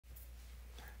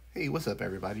Hey, what's up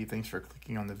everybody? Thanks for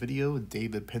clicking on the video.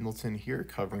 David Pendleton here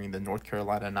covering the North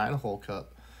Carolina 9-hole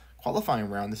Cup qualifying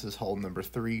round. This is hole number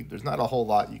 3. There's not a whole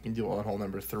lot you can do on hole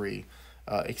number 3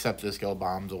 except just go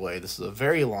bombs away. This is a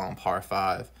very long par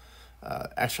 5.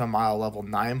 Extra mile level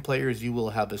 9 players, you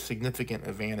will have a significant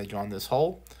advantage on this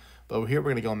hole. But here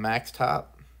we're going to go max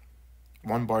top.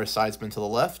 1 bar side spin to the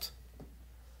left.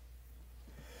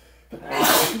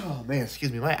 Oh man,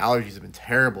 excuse me. My allergies have been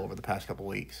terrible over the past couple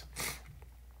weeks.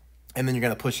 And then you're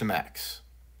going to push the max.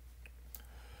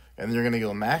 And then you're going to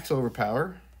go max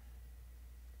overpower.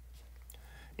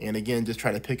 And again, just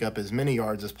try to pick up as many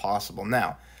yards as possible.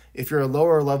 Now, if you're a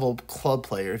lower level club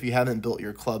player, if you haven't built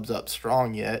your clubs up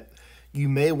strong yet, you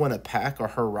may want to pack a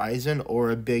horizon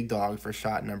or a big dog for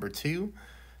shot number 2.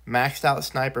 Maxed out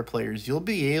sniper players, you'll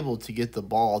be able to get the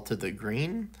ball to the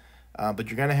green, but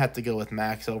you're going to have to go with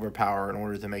max overpower in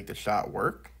order to make the shot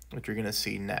work, which you're going to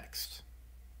see next.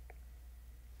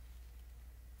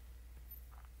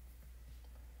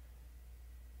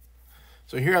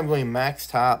 So here I'm going max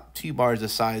top, 2 bars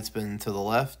of side spin to the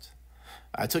left.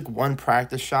 I took 1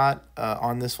 practice shot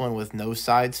on this one with no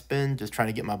side spin, just trying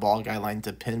to get my ball guideline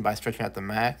to pin by stretching out the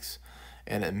max,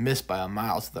 and it missed by a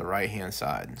mile to the right-hand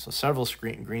side. So several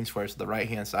green squares to the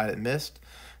right-hand side it missed.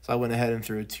 So I went ahead and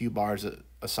threw 2 bars of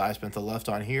side spin to the left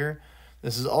on here.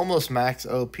 This is almost max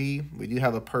OP. We do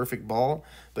have a perfect ball,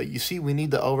 but you see we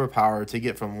need the overpower to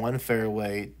get from one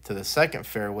fairway to the second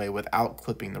fairway without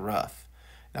clipping the rough.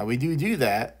 Now we do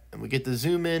that, and we get to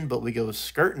zoom in, but we go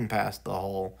skirting past the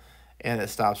hole, and it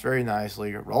stops very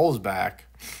nicely, it rolls back,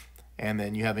 and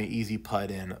then you have an easy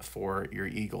putt in for your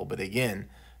eagle. But again,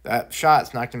 that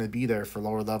shot's not going to be there for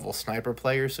lower level sniper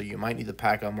players, so you might need to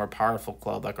pack a more powerful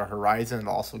club like a horizon. It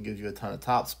also gives you a ton of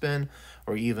top spin,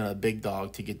 or even a big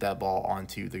dog to get that ball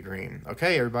onto the green.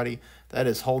 Okay, everybody, that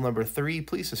is hole number 3.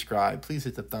 Please subscribe. Please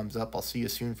hit the thumbs up. I'll see you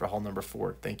soon for hole number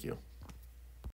 4. Thank you.